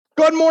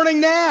Good morning,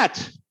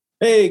 Nat.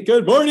 Hey,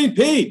 good morning,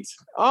 Pete.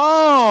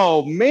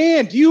 Oh,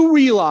 man. Do you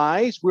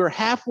realize we're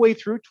halfway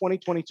through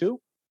 2022?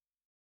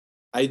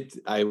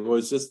 I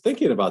was just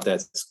thinking about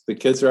that. The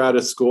kids are out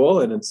of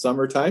school and it's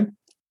summertime.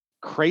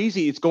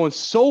 Crazy. It's going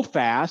so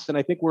fast. And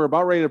I think we're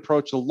about ready to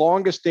approach the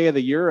longest day of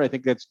the year. I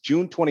think that's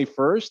June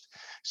 21st.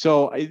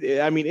 So,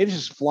 I mean, it's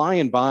just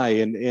flying by.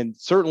 And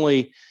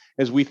certainly,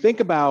 as we think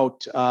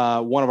about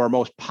one of our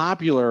most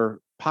popular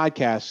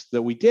podcasts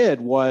that we did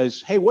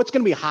was, hey, what's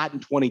going to be hot in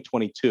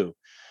 2022?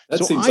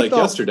 That seems like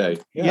yesterday.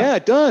 Yeah,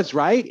 it does,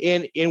 right?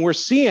 And we're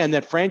seeing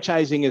that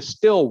franchising is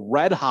still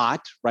red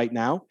hot right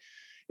now,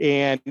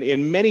 and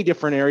in many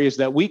different areas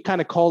that we kind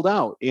of called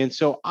out. And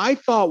so I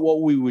thought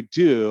what we would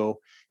do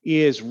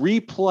is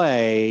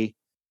replay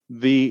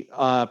the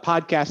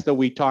podcast that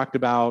we talked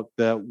about,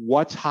 the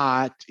what's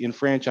hot in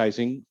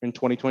franchising in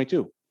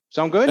 2022.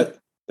 Sound good?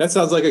 That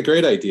sounds like a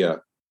great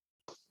idea.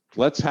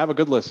 Let's have a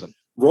good listen.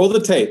 Roll the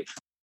tape.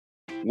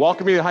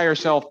 Welcome to the Higher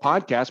Self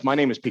Podcast. My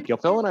name is Pete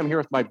Gilfill, and I'm here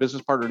with my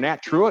business partner,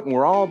 Nat Truitt, and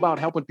we're all about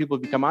helping people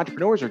become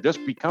entrepreneurs or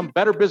just become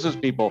better business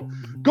people.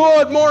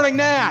 Good morning,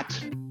 Nat.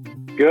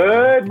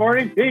 Good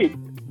morning, Pete.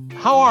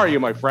 How are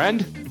you, my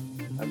friend?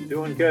 I'm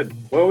doing good.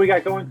 What do we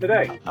got going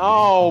today?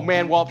 Oh,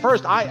 man. Well,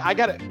 first, I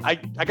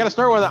gotta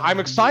start with I'm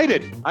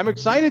excited. I'm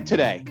excited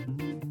today.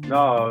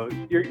 No,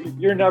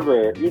 you're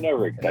never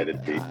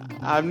excited, Pete.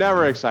 I'm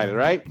never excited,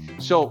 right?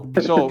 So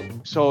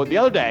the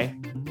other day,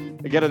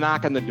 I get a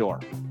knock on the door.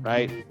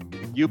 Right?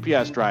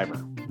 UPS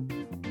driver.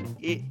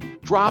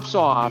 It drops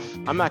off,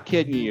 I'm not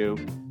kidding you,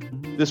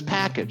 this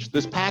package.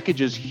 This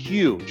package is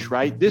huge,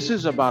 right? This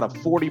is about a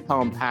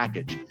 40-pound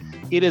package.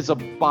 It is a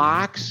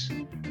box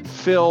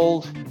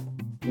filled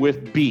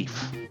with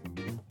beef.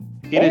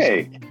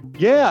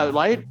 Yeah,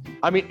 right?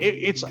 I mean,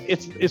 it's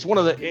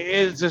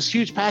this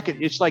huge packet.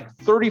 It's like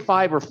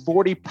 35 or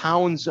 40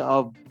 pounds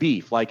of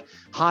beef, like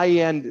high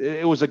end.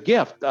 It was a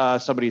gift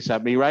somebody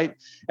sent me, right?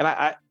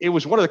 And it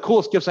was one of the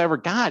coolest gifts I ever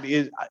got.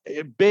 Is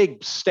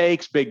big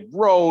steaks, big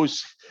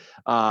roast,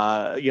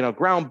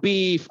 ground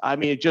beef. I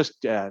mean, it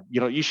just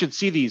you should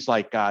see these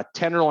like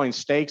tenderloin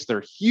steaks.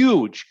 They're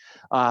huge,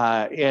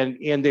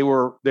 and they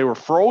were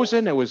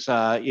frozen. It was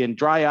in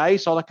dry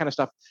ice, all that kind of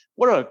stuff.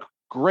 What a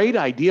great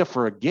idea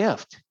for a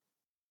gift.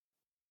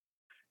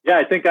 Yeah,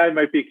 I think I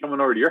might be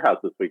coming over to your house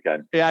this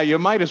weekend. Yeah, you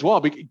might as well,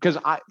 because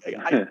I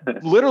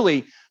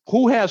literally,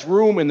 who has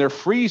room in their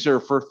freezer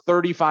for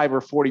 35 or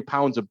 40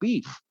 pounds of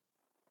beef?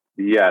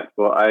 Yes,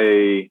 well,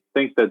 I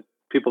think that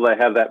people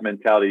that have that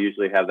mentality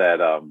usually have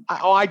that.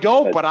 I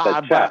don't, but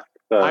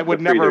I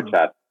would never.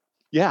 Chest.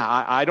 Yeah,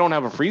 I don't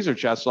have a freezer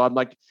chest, so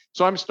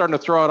I'm starting to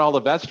throw out all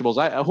the vegetables.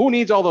 Who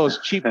needs all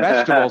those cheap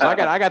vegetables?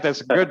 I got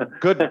this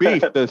good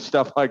beef, this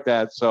stuff like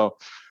that. So.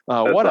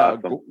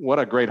 What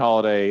a great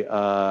holiday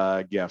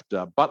gift.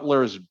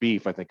 Butler's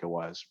beef, I think it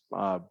was,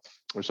 or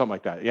something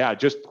like that. Yeah,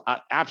 just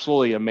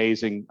absolutely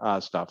amazing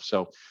stuff.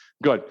 So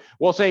good.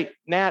 Well, say,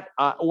 Nat,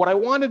 what I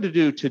wanted to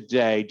do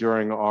today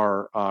during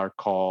our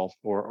call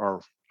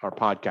or our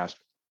podcast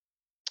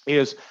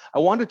is I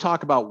wanted to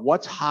talk about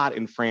what's hot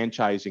in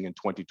franchising in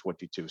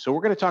 2022. So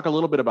we're going to talk a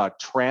little bit about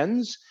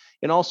trends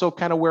and also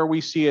kind of where we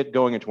see it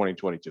going in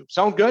 2022.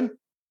 Sound good?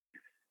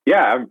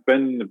 Yeah,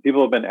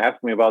 people have been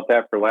asking me about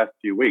that for the last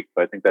few weeks.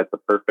 So I think that's the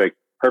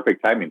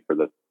perfect timing for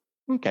this.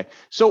 Okay.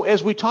 So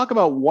as we talk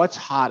about what's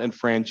hot in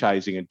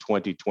franchising in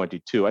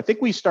 2022, I think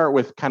we start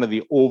with kind of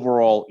the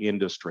overall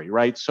industry,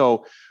 right?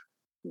 So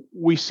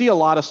we see a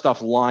lot of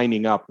stuff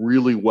lining up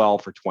really well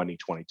for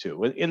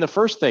 2022. And the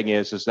first thing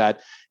is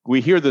that we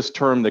hear this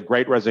term, the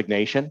Great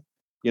Resignation.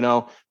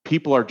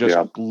 People are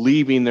just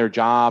leaving their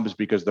jobs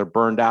because they're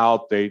burned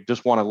out. They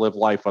just want to live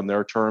life on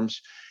their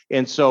terms.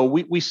 And so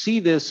we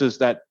see this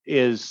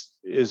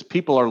as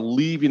people are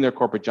leaving their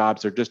corporate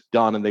jobs. They're just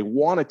done and they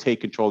want to take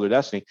control of their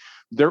destiny.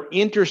 They're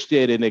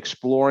interested in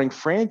exploring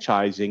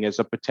franchising as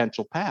a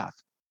potential path.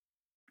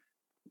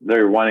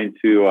 They're wanting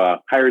to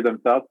hire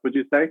themselves, would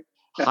you say?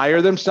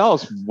 Hire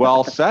themselves.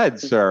 Well said,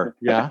 sir.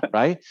 Yeah,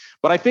 right.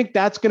 But I think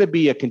that's going to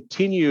be a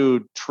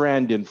continued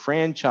trend in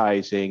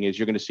franchising is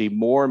you're going to see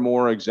more and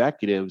more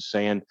executives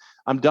saying,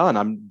 I'm done.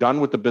 I'm done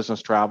with the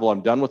business travel.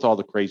 I'm done with all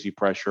the crazy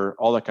pressure,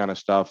 all that kind of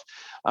stuff.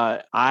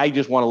 I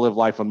just want to live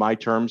life on my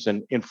terms.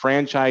 And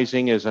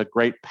franchising is a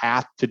great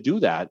path to do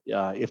that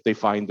if they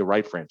find the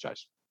right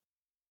franchise.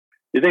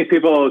 Do you think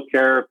people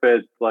care if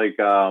it's like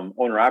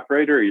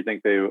owner-operator, or you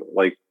think they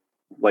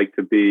like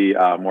to be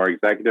more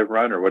executive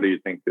run, or what do you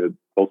think those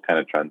kind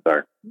of trends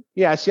are?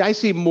 Yeah, see, I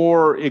see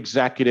more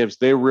executives.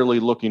 They're really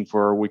looking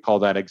for, we call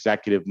that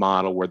executive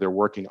model, where they're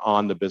working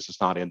on the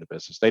business, not in the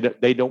business.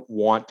 They don't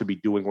want to be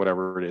doing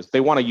whatever it is.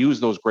 They want to use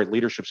those great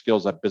leadership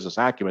skills, that business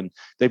acumen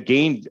they've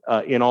gained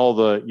in all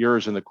the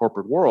years in the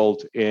corporate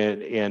world,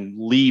 and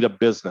lead a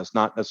business,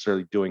 not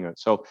necessarily doing it.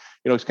 So,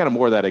 it's kind of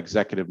more that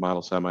executive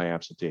model,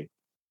 semi-absentee.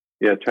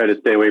 Yeah, try to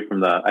stay away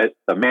from the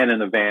man in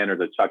the van or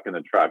the chuck in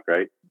the truck,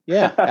 right?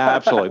 Yeah,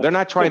 absolutely. They're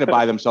not trying to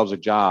buy themselves a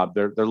job.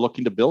 They're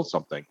looking to build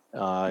something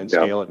and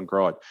scale it and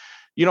grow it.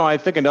 I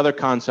think another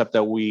concept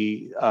that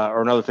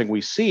or another thing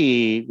we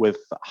see with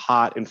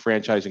hot in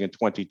franchising in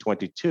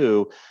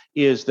 2022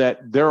 is that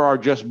there are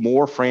just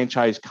more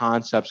franchise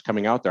concepts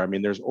coming out there. I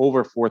mean, there's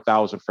over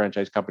 4,000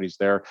 franchise companies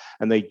there,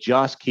 and they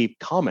just keep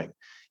coming.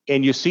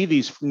 And you see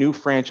these new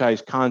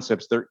franchise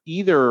concepts, they're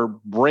either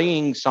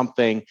bringing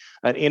something,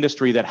 an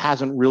industry that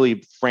hasn't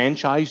really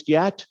franchised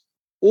yet,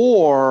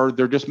 or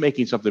they're just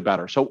making something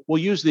better. So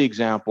we'll use the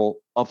example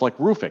of like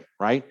roofing,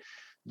 right?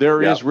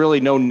 There is really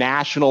no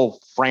national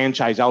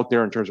franchise out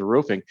there in terms of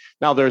roofing.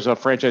 Now there's a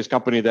franchise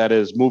company that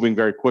is moving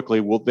very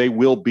quickly. They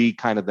will be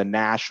kind of the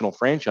national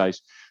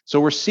franchise. So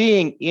we're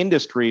seeing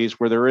industries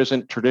where there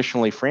isn't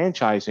traditionally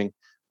franchising,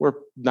 where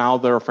now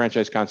there are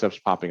franchise concepts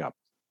popping up.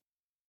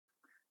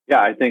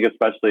 Yeah, I think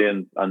especially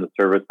on the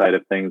service side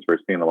of things, we're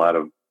seeing a lot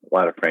of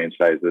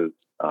franchises.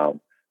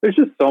 There's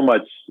just so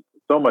much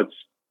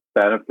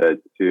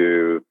benefit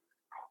to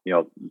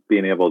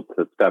being able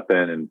to step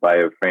in and buy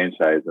a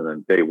franchise, and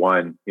then day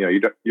one,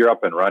 you're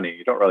up and running.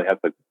 You don't really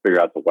have to figure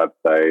out the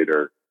website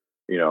or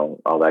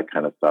all that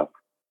kind of stuff.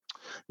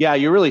 Yeah,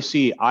 you really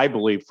see, I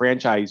believe,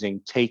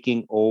 franchising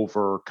taking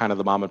over kind of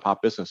the mom and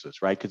pop businesses,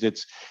 right?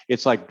 Because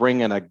it's like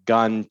bringing a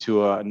gun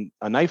to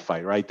a knife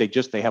fight, right?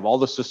 They have all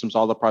the systems,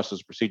 all the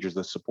process procedures,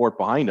 the support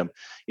behind them.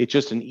 It's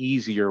just an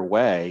easier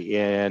way,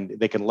 and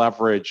they can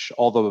leverage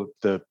all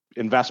the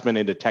investment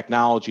into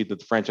technology that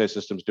the franchise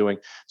system's doing.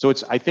 So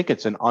I think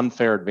it's an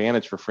unfair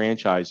advantage for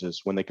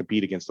franchises when they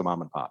compete against the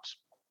mom and pops.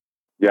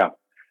 Yeah,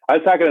 I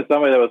was talking to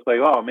somebody that was like,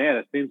 "Oh man,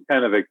 it seems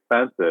kind of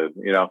expensive,"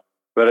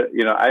 But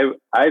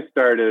I've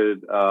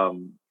started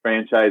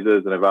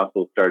franchises, and I've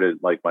also started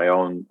like my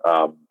own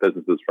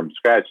businesses from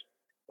scratch.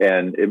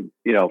 And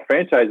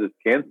franchises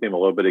can seem a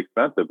little bit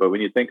expensive, but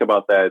when you think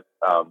about that,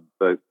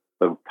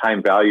 the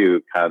time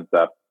value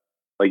concept,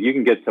 like you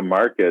can get to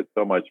market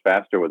so much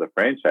faster with a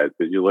franchise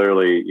because you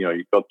literally,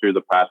 you go through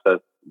the process,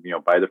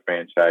 buy the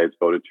franchise,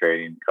 go to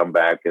training, come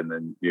back, and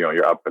then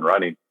you're up and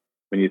running.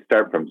 When you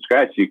start from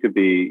scratch, you could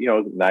be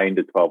 9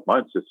 to 12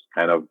 months just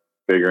kind of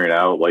figuring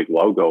out like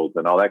logos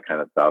and all that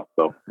kind of stuff.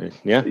 So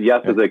yes,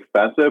 it's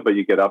expensive, but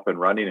you get up and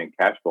running and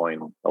cash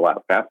flowing a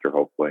lot faster,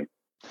 hopefully.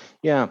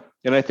 Yeah.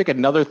 And I think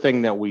another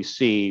thing that we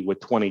see with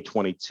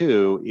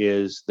 2022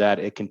 is that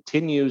it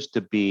continues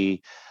to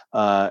be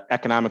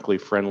economically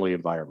friendly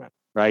environment,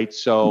 right?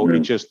 So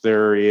it just,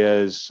 there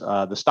is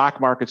the stock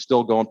market's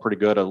still going pretty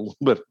good, a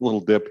little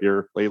dip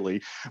here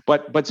lately,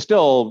 but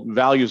still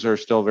values are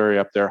still very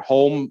up there.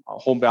 Home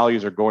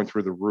values are going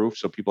through the roof.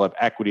 So people have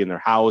equity in their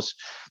house.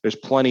 There's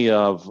plenty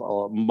of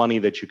money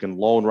that you can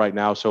loan right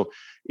now. So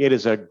it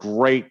is a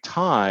great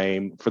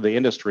time for the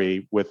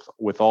industry with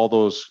all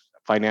those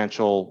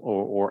financial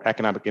or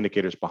economic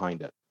indicators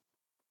behind it.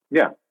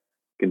 Yeah.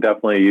 You can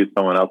definitely use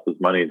someone else's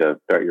money to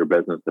start your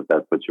business if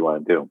that's what you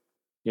want to do.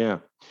 Yeah.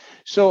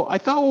 So I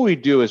thought what we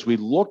do is we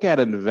look at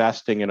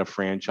investing in a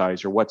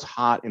franchise or what's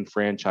hot in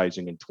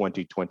franchising in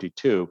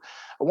 2022.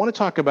 I want to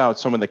talk about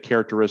some of the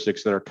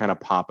characteristics that are kind of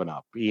popping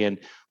up. And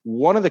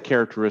one of the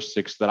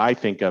characteristics that I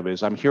think of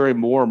is I'm hearing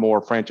more and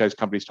more franchise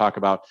companies talk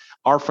about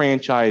our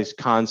franchise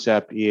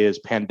concept is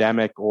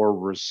pandemic or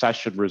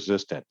recession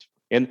resistant.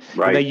 And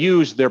they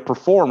use their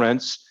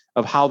performance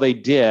of how they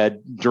did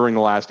during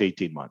the last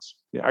 18 months.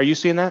 Are you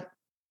seeing that?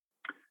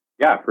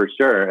 Yeah, for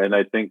sure. And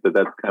I think that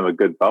that's kind of a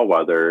good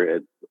bellwether.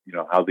 It's,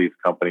 how these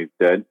companies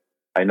did.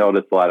 I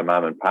noticed a lot of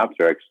mom and pops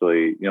are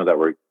actually, that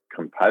were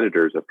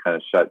competitors have kind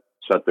of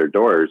shut their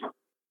doors.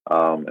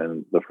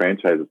 And the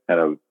franchises kind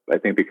of, I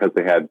think because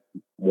they had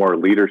more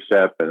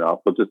leadership and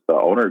also just the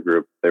owner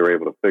group, they were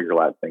able to figure a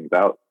lot of things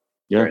out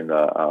during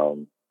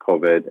the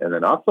COVID. And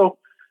then also,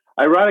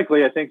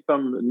 ironically, I think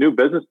some new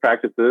business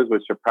practices,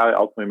 which are probably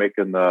ultimately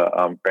making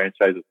the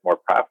franchises more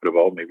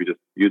profitable, maybe just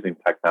using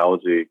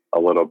technology a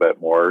little bit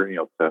more,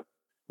 to,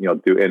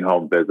 do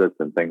in-home visits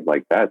and things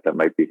like that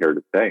might be here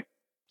to stay.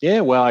 Yeah,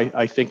 well,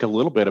 I think a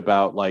little bit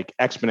about like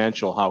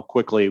Exponential, how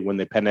quickly when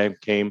the pandemic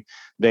came,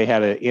 they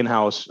had an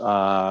in-house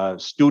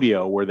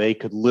studio where they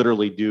could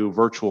literally do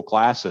virtual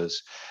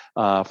classes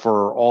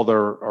for all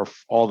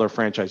their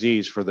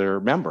franchisees, for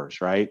their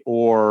members, right?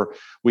 Or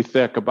we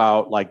think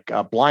about like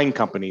blind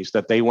companies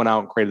that they went out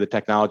and created the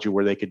technology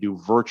where they could do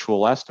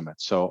virtual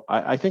estimates. So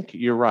I think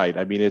you're right.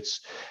 I mean,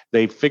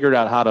 they figured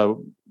out how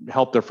to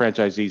help their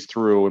franchisees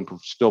through and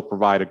still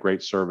provide a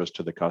great service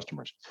to the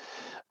customers.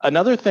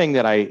 Another thing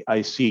that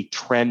I see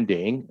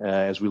trending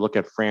as we look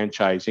at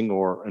franchising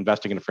or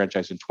investing in a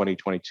franchise in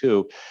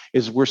 2022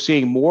 is we're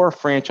seeing more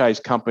franchise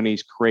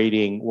companies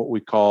creating what we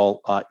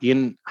call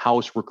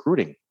in-house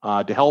recruiting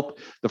to help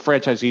the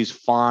franchisees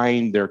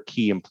find their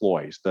key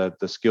employees, the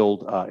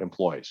skilled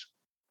employees.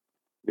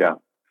 Yeah.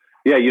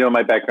 Yeah.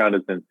 My background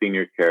is in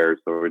senior care,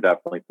 so we're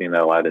definitely seeing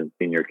that a lot in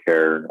senior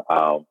care.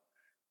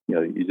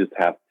 You just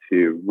have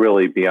to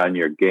really be on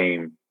your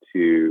game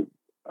to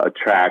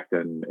attract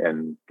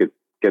and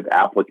get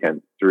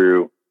applicants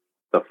through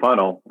the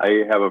funnel.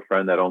 I have a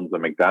friend that owns a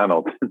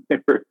McDonald's.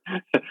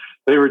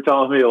 They were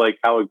telling me like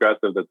how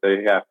aggressive that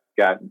they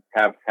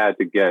have had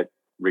to get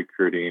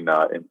recruiting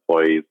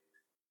employees.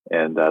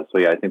 And so,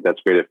 I think that's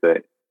great if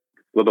the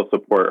little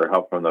support or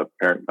help from the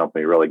parent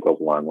company really goes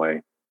a long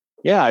way.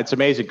 Yeah, it's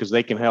amazing because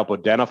they can help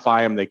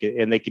identify them. They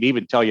can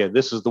even tell you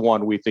this is the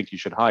one we think you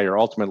should hire.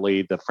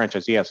 Ultimately, the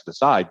franchisee has to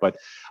decide. But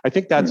I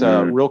think that's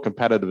a real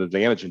competitive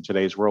advantage in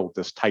today's world with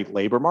this tight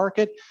labor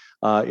market.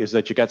 Is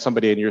that you got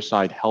somebody on your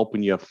side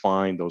helping you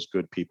find those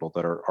good people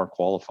that are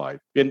qualified.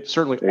 And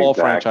certainly all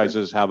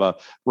franchises have a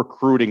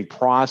recruiting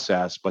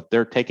process, but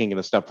they're taking it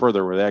a step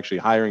further where they're actually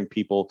hiring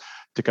people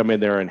to come in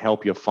there and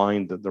help you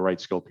find the right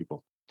skilled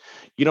people.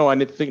 And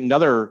I think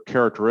another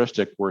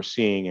characteristic we're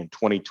seeing in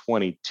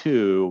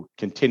 2022,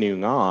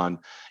 continuing on,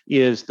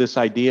 is this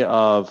idea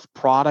of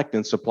product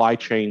and supply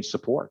chain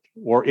support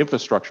or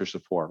infrastructure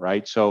support,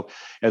 right? So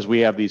as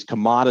we have these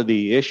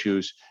commodity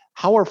issues,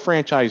 how are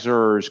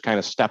franchisors kind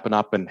of stepping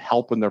up and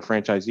helping their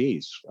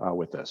franchisees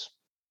with this?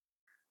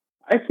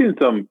 I've seen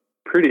some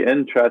pretty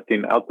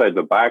interesting outside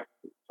the box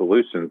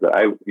solutions that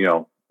I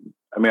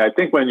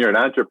think when you're an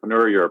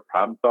entrepreneur, you're a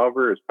problem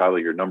solver is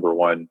probably your number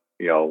one,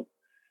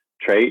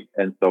 trait.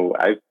 And so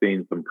I've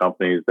seen some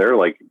companies, they're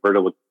like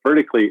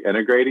vertically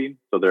integrating.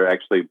 So they're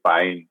actually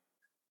buying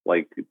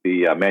like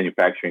the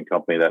manufacturing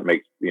company that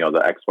makes, the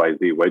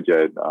XYZ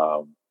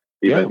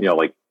widget,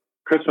 like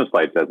Christmas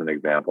lights as an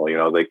example,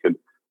 they could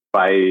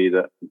buy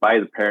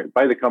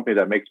the company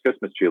that makes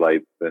Christmas tree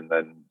lights and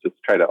then just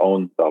try to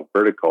own the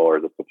vertical or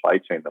the supply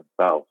chain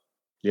themselves.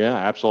 Yeah,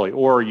 absolutely.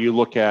 Or you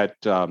look at,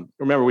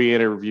 remember we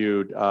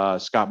interviewed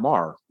Scott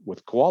Marr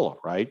with Koala,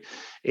 right?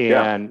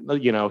 And,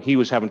 he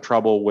was having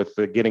trouble with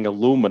getting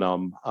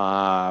aluminum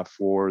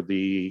for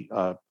the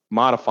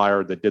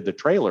modifier that did the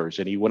trailers.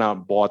 And he went out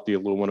and bought the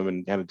aluminum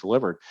and had it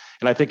delivered.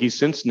 And I think he's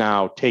since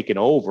now taken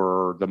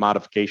over the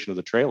modification of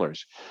the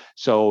trailers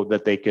so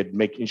that they could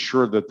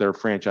ensure that their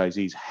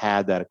franchisees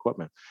had that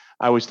equipment.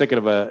 I was thinking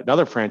of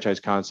another franchise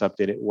concept,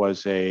 and it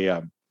was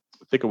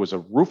I think it was a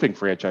roofing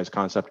franchise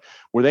concept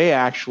where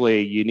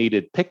you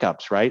needed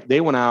pickups, right? They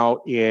went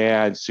out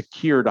and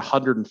secured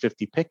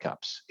 150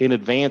 pickups in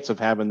advance of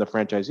having the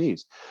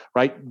franchisees,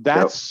 right?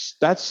 That's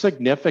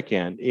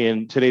significant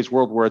in today's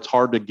world where it's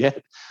hard to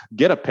get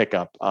a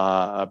pickup,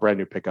 a brand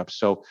new pickup.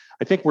 So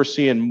I think we're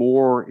seeing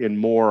more and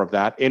more of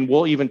that. And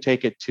we'll even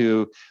take it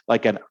to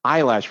like an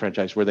eyelash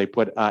franchise where they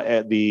put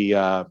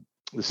the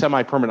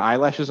semi-permanent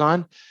eyelashes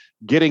on.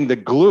 Getting the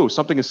glue,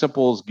 something as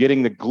simple as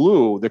getting the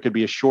glue, there could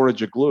be a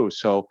shortage of glue.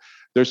 So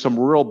there's some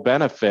real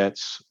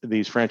benefits,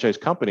 these franchise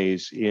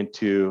companies,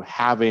 into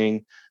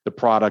having the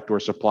product or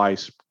supply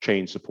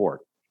chain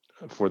support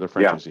for their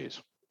franchisees.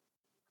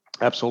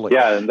 Yeah. Absolutely.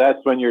 Yeah, and that's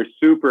when you're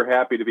super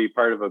happy to be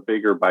part of a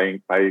bigger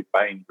buying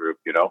group,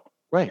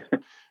 Right.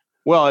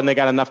 Well, and they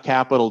got enough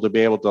capital to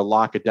be able to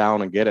lock it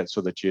down and get it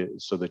so that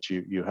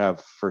you have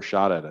first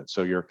shot at it.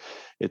 So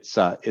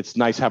it's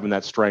nice having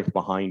that strength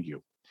behind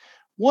you.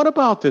 What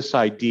about this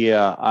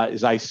idea,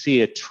 as I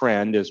see a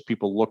trend as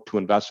people look to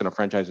invest in a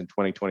franchise in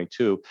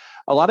 2022,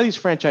 a lot of these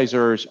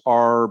franchisors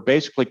are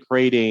basically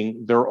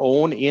creating their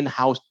own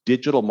in-house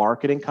digital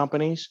marketing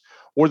companies,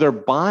 or they're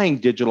buying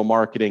digital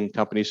marketing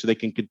companies so they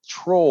can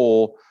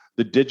control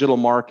the digital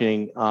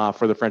marketing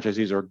for the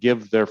franchisees or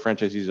give their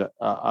franchisees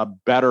a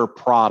better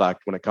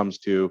product when it comes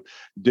to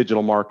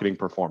digital marketing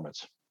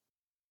performance.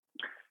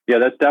 Yeah,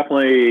 that's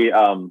definitely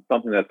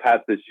something that's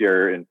hot this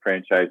year in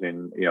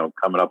franchising,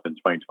 coming up in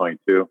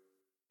 2022.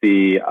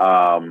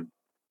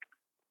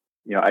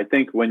 I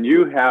think when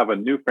you have a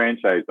new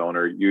franchise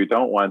owner, you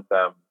don't want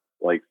them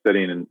like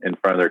sitting in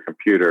front of their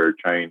computer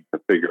trying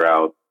to figure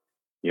out,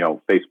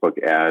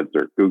 Facebook ads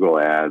or Google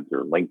ads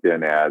or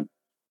LinkedIn ads.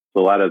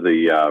 So a lot of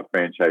the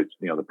franchise,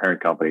 the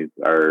parent companies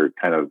are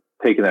kind of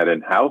taking that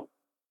in-house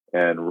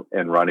and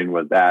running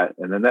with that.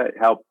 And then that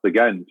helps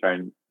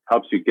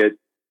you get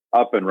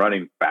up and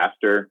running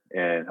faster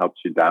and helps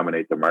you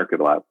dominate the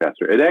market a lot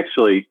faster. It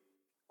actually,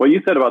 what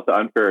you said about the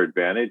unfair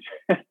advantage,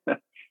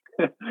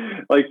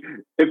 like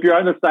if you're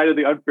on the side of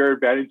the unfair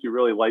advantage, you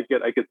really like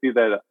it. I could see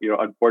that,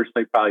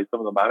 unfortunately, probably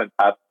some of the mom and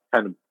pops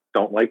kind of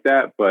don't like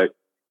that, but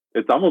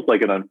it's almost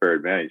like an unfair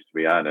advantage, to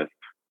be honest.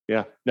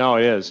 Yeah, no,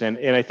 it is. And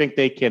I think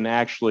they can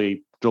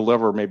actually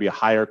deliver maybe a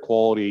higher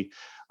quality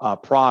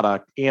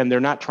product, and they're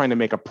not trying to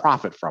make a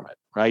profit from it.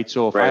 Right.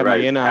 So if I have my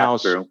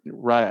in-house,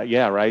 right.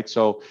 Yeah. Right.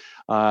 So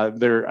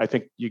I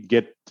think you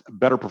get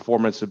better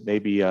performance at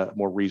maybe a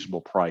more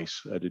reasonable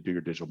price to do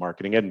your digital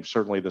marketing, and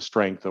certainly the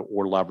strength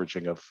or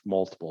leveraging of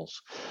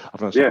multiples.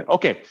 Yeah.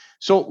 Okay.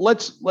 So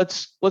let's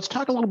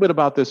talk a little bit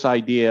about this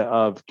idea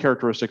of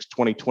characteristics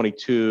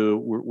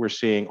 2022. We're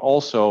seeing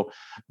also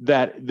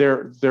that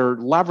they're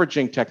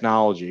leveraging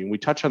technology, and we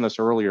touched on this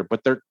earlier,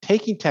 but they're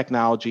taking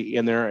technology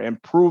and they're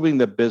improving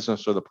the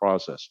business or the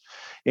process.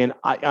 And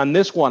on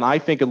this one, I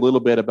think a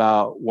little bit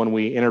about when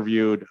we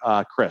interviewed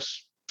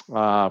Chris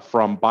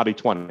from Body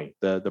 20,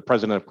 the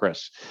president of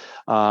Chris.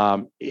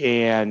 And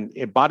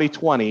in Body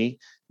 20,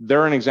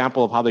 they're an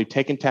example of how they've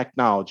taken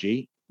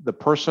technology, the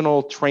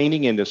personal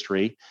training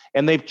industry,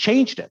 and they've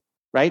changed it,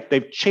 right?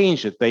 They've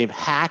changed it. They've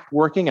hacked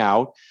working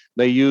out.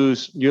 They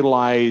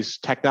utilize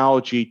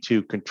technology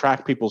to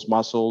contract people's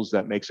muscles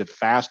that makes it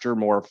faster,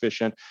 more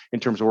efficient in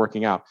terms of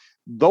working out.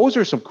 those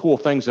are some cool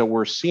things that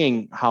we're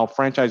seeing how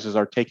franchises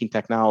are taking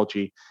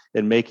technology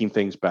and making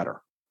things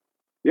better.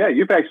 Yeah,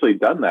 you've actually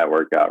done that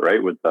workout,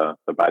 right? With the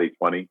Body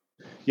 20.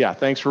 Yeah,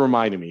 thanks for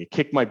reminding me. You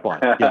kicked my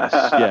butt.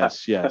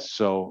 Yes.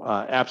 So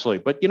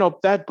absolutely.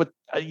 But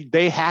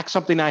they hack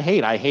something I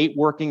hate. I hate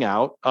working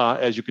out,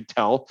 as you could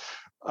tell.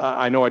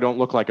 I know I don't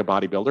look like a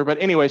bodybuilder,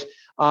 but anyways,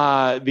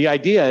 the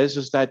idea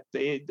is that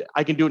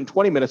I can do it in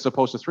 20 minutes as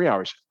opposed to 3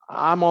 hours.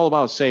 I'm all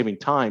about saving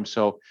time.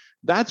 So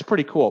that's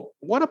pretty cool.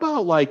 What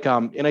about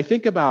and I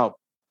think about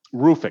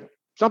roofing.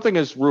 Something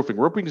is roofing.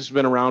 Roofing has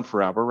been around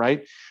forever,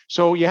 right?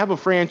 So you have a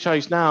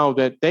franchise now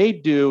that they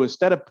do,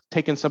 instead of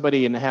taking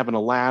somebody and having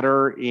a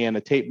ladder and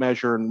a tape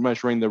measure and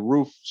measuring the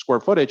roof square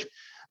footage,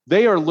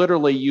 they are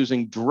literally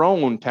using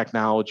drone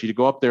technology to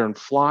go up there and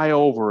fly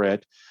over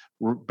it,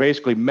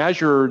 basically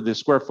measure the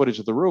square footage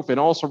of the roof and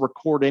also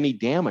record any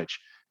damage.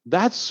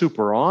 That's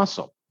super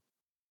awesome.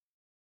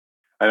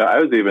 I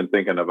was even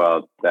thinking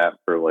about that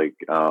for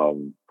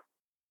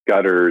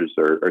gutters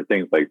or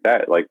things like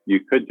that. Like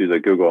you could do the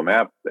Google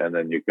Maps and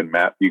then you can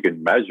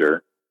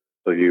measure,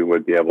 so you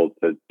would be able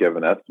to give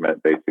an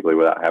estimate basically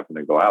without having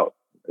to go out.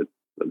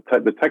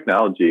 The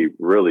technology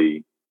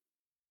really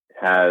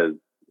has,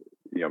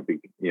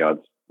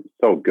 it's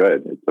so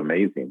good. It's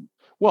amazing.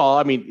 Well,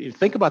 I mean,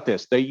 think about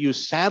this. They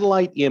use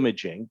satellite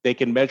imaging. They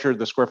can measure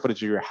the square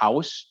footage of your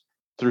house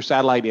through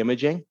satellite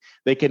imaging.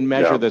 They can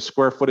measure the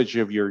square footage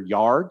of your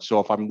yard. So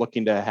if I'm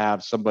looking to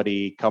have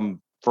somebody come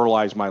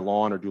fertilize my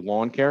lawn or do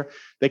lawn care,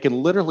 they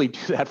can literally do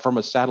that from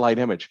a satellite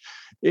image.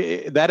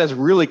 That is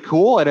really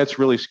cool, and it's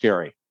really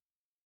scary.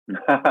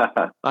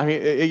 I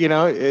mean,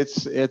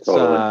 it's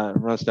totally.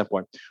 From a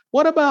standpoint.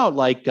 What about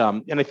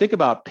and I think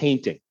about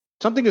painting.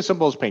 Something as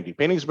simple as painting.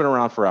 Painting's been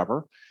around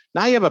forever.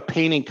 Now you have a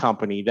painting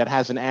company that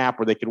has an app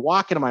where they could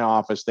walk into my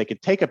office, they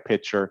could take a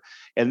picture,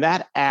 and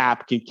that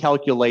app can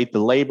calculate the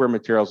labor and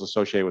materials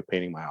associated with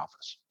painting my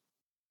office.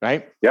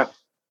 Right? Yeah.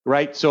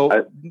 Right.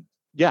 So,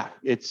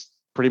 it's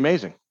pretty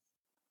amazing.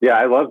 Yeah,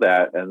 I love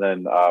that. And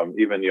then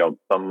even,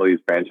 some of these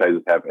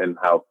franchises have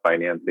in-house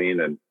financing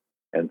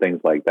and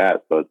things like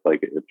that. So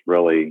it's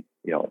really,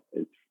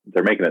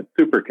 they're making it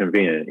super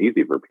convenient and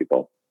easy for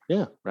people.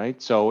 Yeah.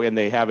 Right. So, and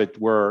they have it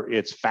where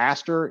it's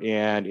faster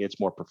and it's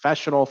more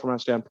professional from that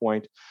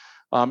standpoint.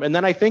 And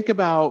then I think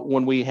about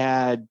when we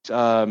had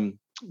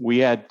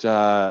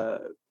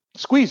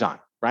Squeeze on,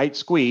 right?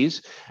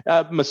 Squeeze,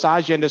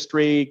 massage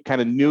industry, kind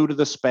of new to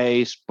the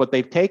space, but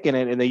they've taken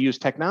it and they use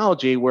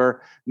technology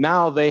where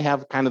now they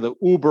have kind of the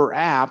Uber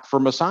app for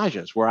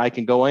massages where I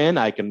can go in,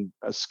 I can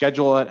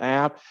schedule an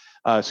app,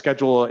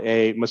 schedule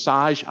a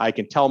massage. I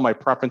can tell my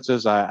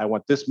preferences. I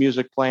want this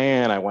music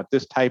playing. I want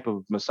this type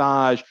of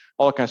massage,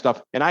 all that kind of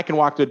stuff. And I can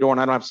walk to the door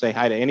and I don't have to say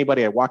hi to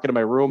anybody. I walk into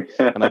my room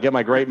and I get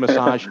my great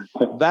massage.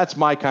 That's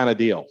my kind of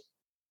deal.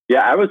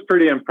 Yeah, I was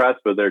pretty impressed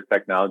with their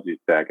technology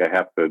stack. I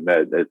have to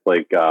admit, it's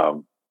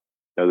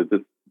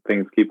just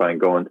things keep on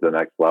going to the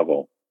next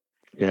level.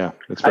 Yeah,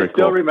 it's very cool. I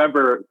still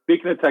remember,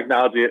 speaking of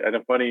technology, and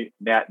a funny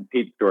Nat and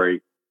Pete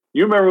story.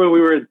 You remember when we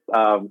were in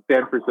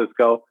San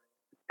Francisco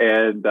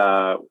and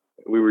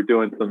we were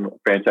doing some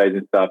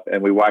franchising stuff,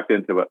 and we walked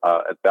into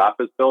the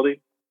office building,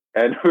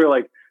 and we were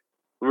like,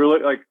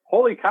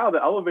 holy cow,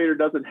 the elevator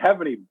doesn't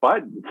have any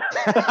buttons.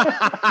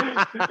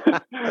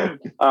 And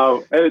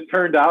it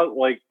turned out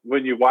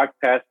when you walk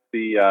past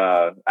the,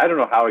 I don't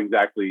know how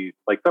exactly,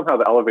 somehow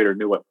the elevator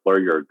knew what floor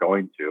you were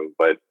going to,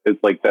 but it's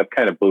that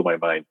kind of blew my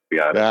mind, to be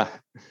honest.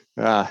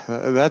 Yeah,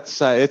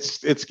 that's,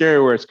 it's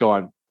scary where it's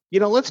going.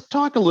 Let's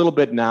talk a little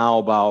bit now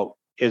about,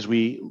 as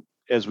we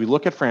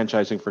look at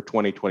franchising for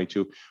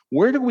 2022,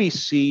 where do we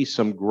see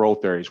some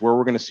growth areas where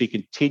we're going to see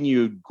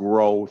continued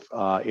growth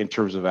in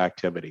terms of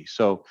activity?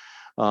 So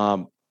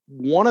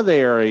one of the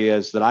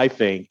areas that I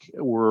think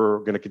we're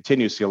going to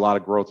continue to see a lot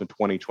of growth in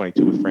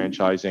 2022 with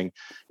franchising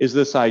is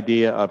this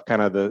idea of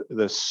kind of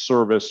the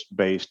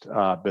service-based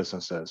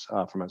businesses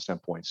from that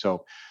standpoint.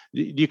 So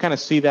do you kind of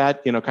see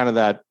that, kind of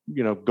that,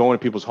 going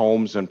to people's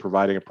homes and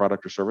providing a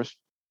product or service?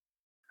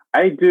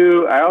 I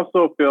do. I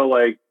also feel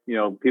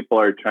people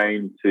are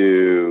trying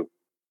to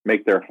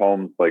make their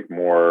homes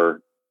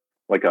more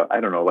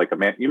a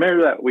man. You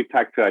remember that we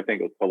talked to, I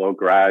think it was Hello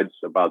Garage,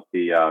 about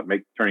the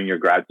turning your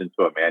garage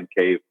into a man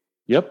cave.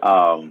 Yep.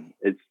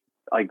 It's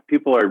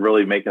people are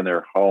really making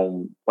their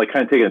home,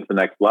 kind of taking it to the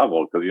next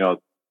level. Cause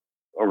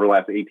over the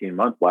last 18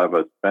 months, a lot of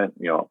us spent,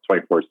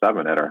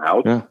 24/7 at our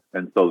house. Yeah.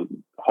 And so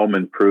home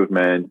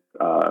improvement,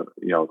 kind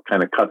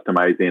of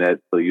customizing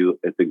it. So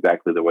it's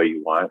exactly the way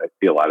you want. I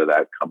see a lot of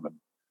that coming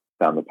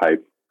down the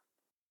pipe.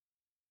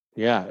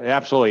 Yeah,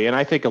 absolutely. And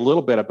I think a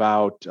little bit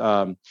about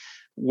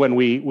when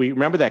we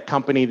remember that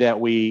company that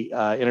we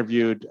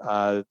interviewed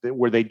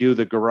where they do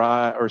the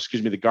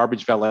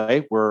garbage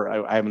valet, where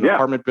I have an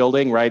apartment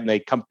building, right? And they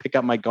come pick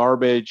up my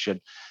garbage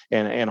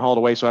and haul it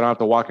away so I don't have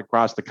to walk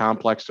across the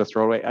complex to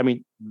throw it away. I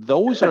mean,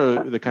 those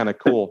are the kind of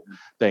cool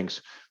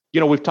things.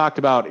 We've talked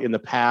about in the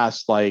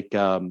past,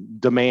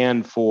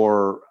 demand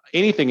for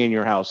anything in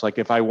your house. Like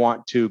if I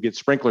want to get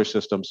sprinkler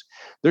systems,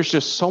 there's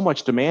just so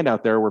much demand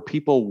out there where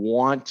people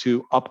want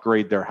to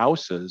upgrade their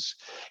houses.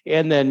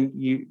 And then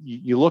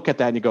you look at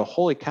that and you go,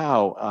 holy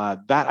cow,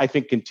 that I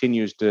think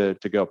continues to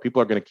go.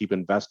 People are going to keep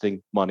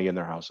investing money in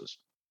their houses.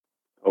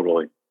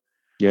 Totally.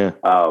 Yeah.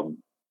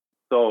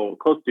 So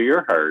close to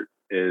your heart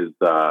is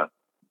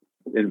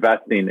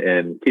investing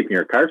in keeping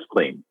your cars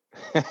clean.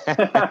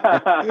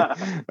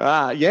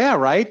 Yeah,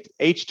 right.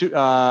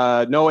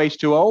 No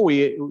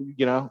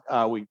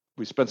H2O.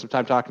 We spent some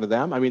time talking to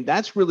them. I mean,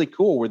 that's really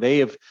cool where they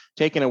have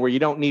taken it where you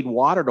don't need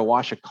water to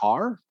wash a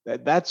car.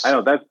 That's I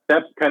know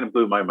that's kind of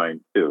blew my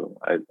mind too.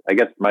 I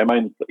guess my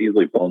mind's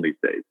easily blown these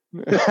days.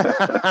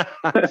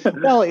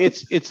 Well,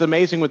 it's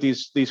amazing with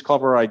these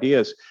clever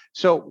ideas.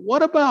 So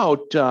what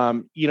about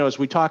as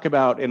we talk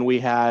about, and we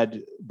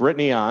had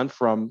Brittany on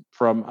from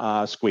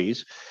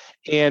Squeeze,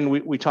 and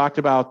we talked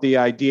about the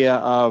idea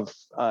of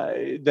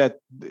that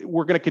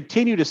we're going to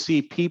continue to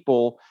see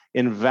people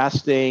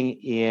investing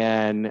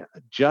in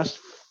just,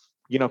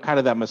 kind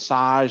of that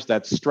massage,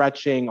 that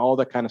stretching, all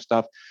that kind of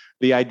stuff.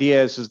 The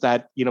idea is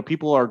that,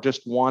 people are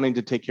just wanting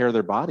to take care of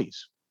their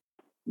bodies.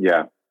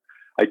 Yeah,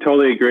 I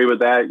totally agree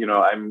with that.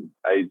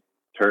 I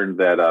turned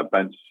that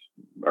bench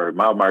or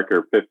mile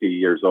marker 50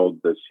 years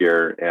old this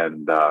year.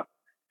 And,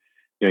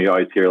 you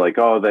always hear like,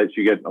 oh, that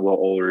you get a little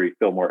older, you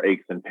feel more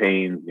aches and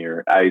pains and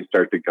your eyes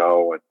start to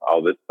go and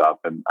all this stuff.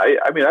 And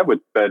I would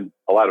spend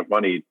a lot of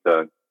money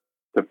to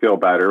feel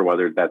better,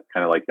 whether that's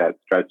kind of like that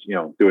stretch,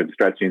 doing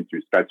stretching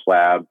through Stretch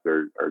Labs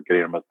or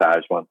getting a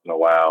massage once in a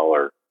while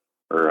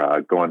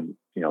or going,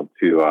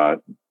 to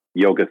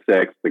Yoga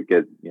 6 to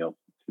get, to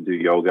do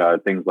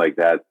yoga, things like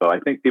that. So I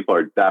think people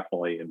are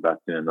definitely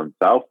investing in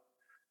themselves.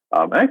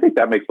 And I think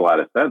that makes a lot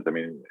of sense. I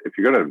mean, if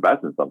you're going to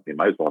invest in something, you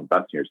might as well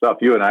invest in yourself.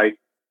 You and I,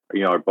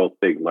 are both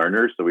big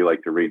learners. So we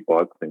like to read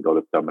books and go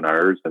to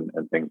seminars and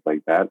things like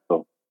that.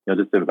 So,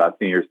 just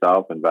investing in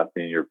yourself,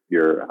 investing in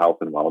your health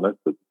and wellness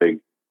is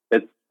big.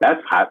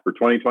 That's hot for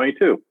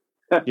 2022.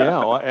 Yeah,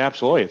 well,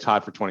 absolutely. It's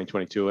hot for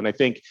 2022. And I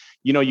think,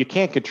 you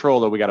can't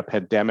control that we got a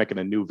pandemic and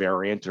a new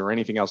variant or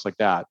anything else like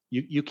that.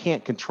 You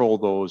can't control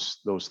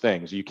those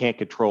things. You can't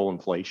control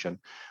inflation,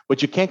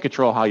 but you can't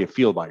control how you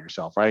feel about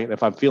yourself, right?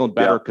 If I'm feeling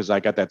better because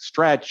I got that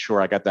stretch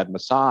or I got that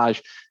massage,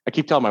 I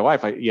keep telling my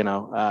wife,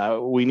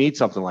 we need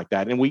something like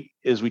that. And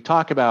as we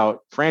talk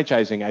about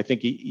franchising, I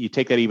think you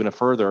take that even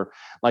further,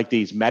 like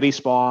these Medi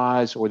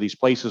spas or these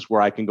places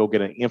where I can go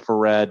get an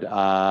infrared,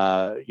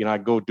 I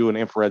go do an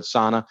infrared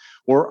sauna.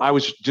 Or I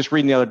was just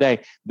reading the other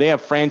day, they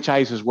have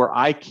franchises where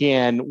I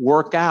can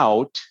work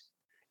out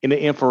in an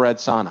infrared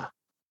sauna.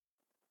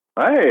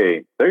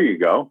 Hey, there you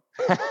go.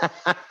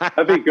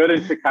 That'd be good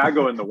in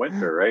Chicago in the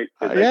winter, right?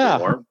 Yeah.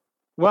 Warm.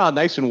 Well,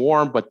 nice and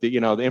warm, but the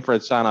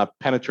infrared sauna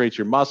penetrates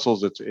your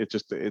muscles.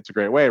 It's a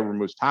great way. It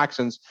removes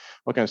toxins,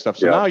 what kind of stuff.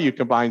 So now you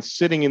combine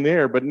sitting in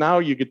there, but now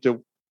you get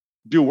to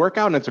do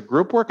workout, and it's a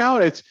group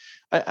workout.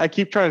 I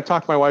keep trying to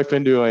talk my wife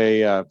into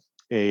a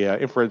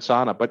infrared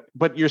sauna,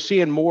 but you're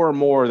seeing more and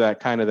more that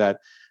kind of that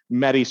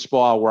Medi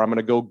spa where I'm going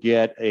to go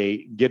get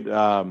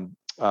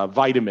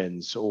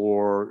vitamins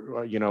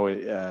or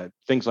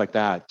things like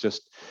that.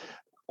 Just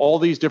all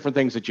these different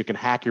things that you can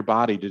hack your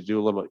body to do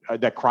a little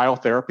that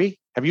cryotherapy.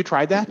 Have you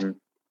tried that? Mm-hmm.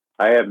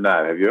 I have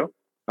not. Have you?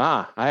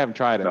 I haven't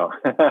tried it. No.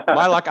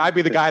 My luck, I'd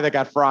be the guy that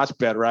got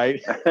frostbite,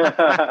 right?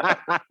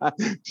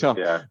 So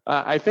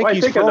I think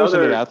he's frozen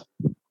to death.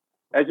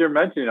 As you're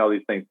mentioning all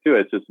these things too,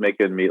 it's just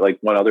making me like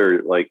one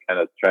other like kind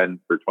of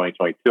trend for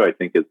 2022. I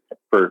think is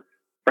for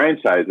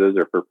franchises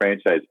or for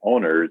franchise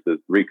owners is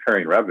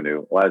recurring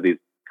revenue. A lot of these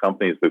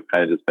companies we've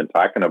kind of just been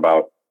talking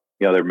about,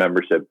 their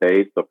membership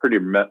base, so pretty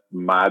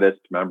modest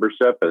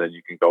membership, and then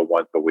you can go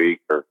once a week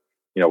or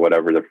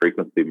whatever the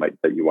frequency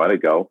that you want to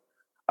go.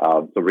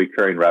 So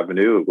recurring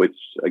revenue, which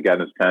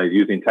again is kind of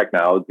using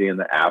technology in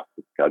the app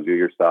to schedule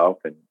yourself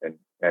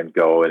and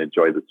go and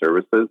enjoy the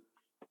services.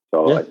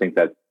 So I think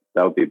that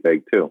would be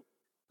big too.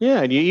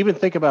 Yeah, and you even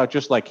think about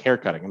just like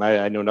haircutting, and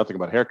I know nothing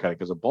about haircutting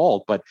because I'm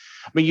bald, but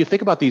I mean, you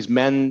think about these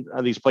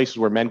places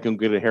where men can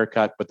get a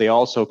haircut, but they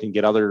also can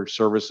get other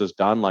services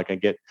done. Like I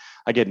get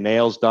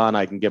nails done,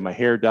 I can get my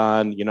hair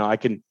done, I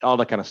can all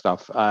that kind of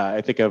stuff.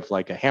 I think of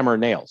like a hammer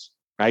and nails,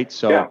 right?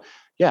 So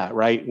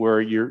right, where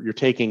you're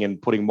taking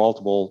and putting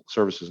multiple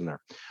services in there.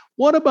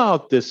 What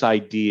about this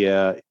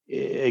idea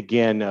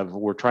again of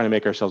we're trying to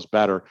make ourselves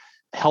better?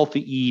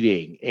 Healthy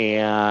eating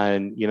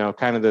and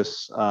kind of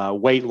this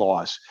weight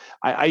loss.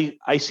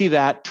 I see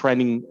that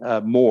trending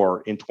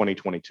more in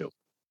 2022.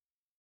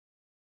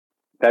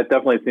 That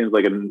definitely seems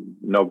like a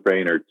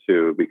no-brainer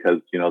too, because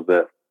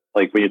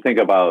when you think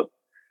about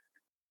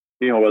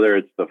whether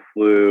it's the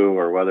flu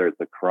or whether it's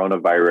the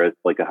coronavirus,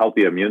 like a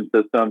healthy immune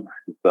system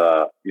is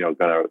going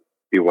to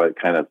be what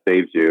kind of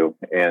saves you.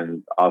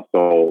 And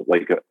also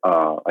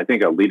I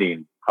think a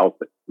leading health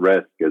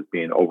risk is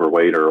being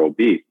overweight or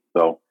obese.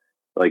 So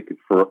I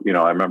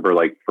remember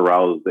like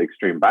Pharrell's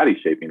extreme body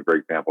shaping, for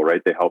example,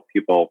 right? They help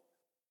people,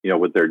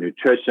 with their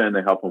nutrition,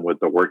 they help them with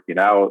the working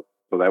out.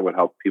 So that would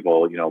help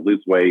people,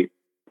 lose weight,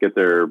 get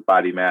their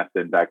body mass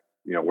index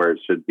where it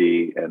should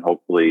be, and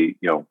hopefully,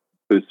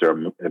 boost their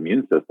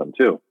immune system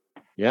too.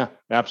 Yeah,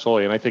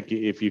 absolutely. And I think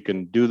if you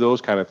can do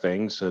those kind of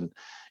things and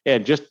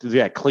just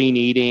clean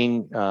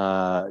eating,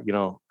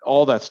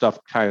 all that stuff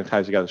kind of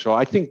ties together. So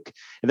I think,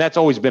 and that's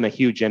always been a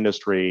huge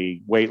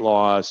industry, weight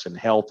loss and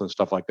health and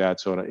stuff like that.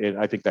 So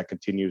I think that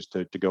continues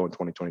to go in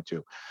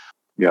 2022.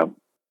 Yeah.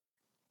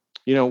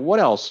 What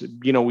else?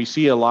 We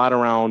see a lot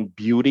around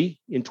beauty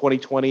in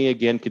 2020,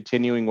 again,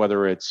 continuing,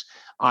 whether it's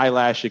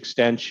eyelash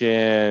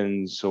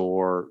extensions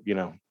or,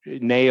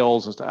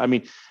 nails and stuff. I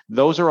mean,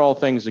 those are all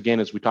things,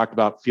 again, as we talked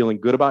about, feeling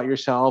good about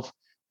yourself.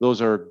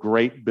 Those are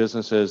great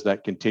businesses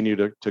that continue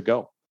to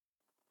go.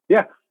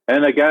 Yeah.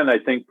 And again, I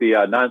think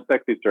the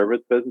non-sexy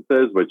service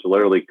businesses, which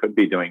literally could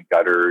be doing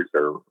gutters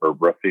or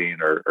roofing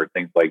or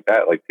things like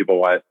that, like people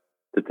want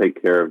to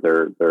take care of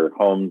their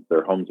homes.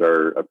 Their homes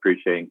are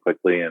appreciating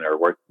quickly and are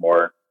worth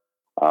more.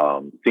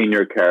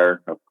 Senior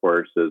care, of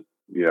course, is,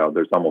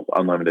 there's almost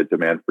unlimited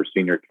demand for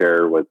senior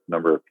care with the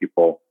number of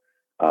people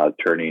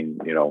turning,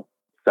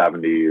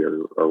 70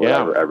 or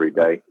whatever every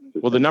day.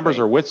 Well, the numbers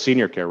are with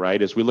senior care, right?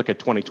 As we look at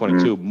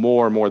 2022,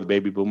 more and more of the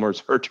baby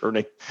boomers are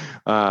turning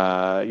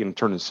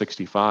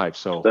 65.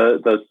 So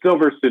the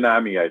silver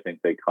tsunami, I think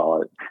they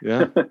call it.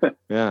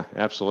 Yeah,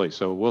 absolutely.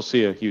 So we'll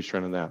see a huge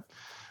trend in that.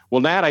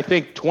 Well, Nat, I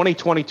think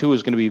 2022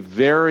 is going to be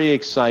very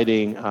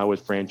exciting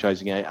with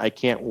franchising. I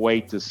can't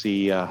wait to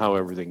see how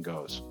everything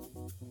goes.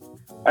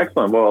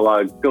 Excellent.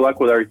 Well, good luck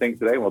with everything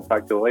today. We'll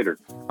talk to you later.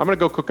 I'm going to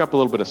go cook up a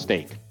little bit of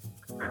steak.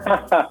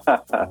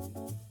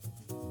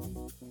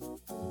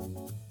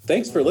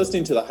 Thanks for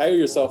listening to the Hire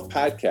Yourself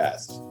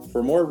podcast.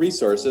 For more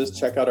resources,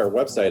 check out our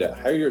website at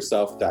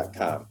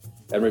hireyourself.com.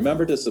 And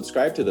remember to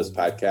subscribe to this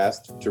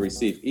podcast to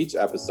receive each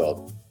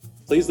episode.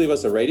 Please leave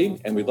us a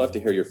rating, and we'd love to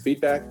hear your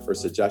feedback or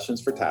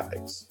suggestions for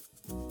topics.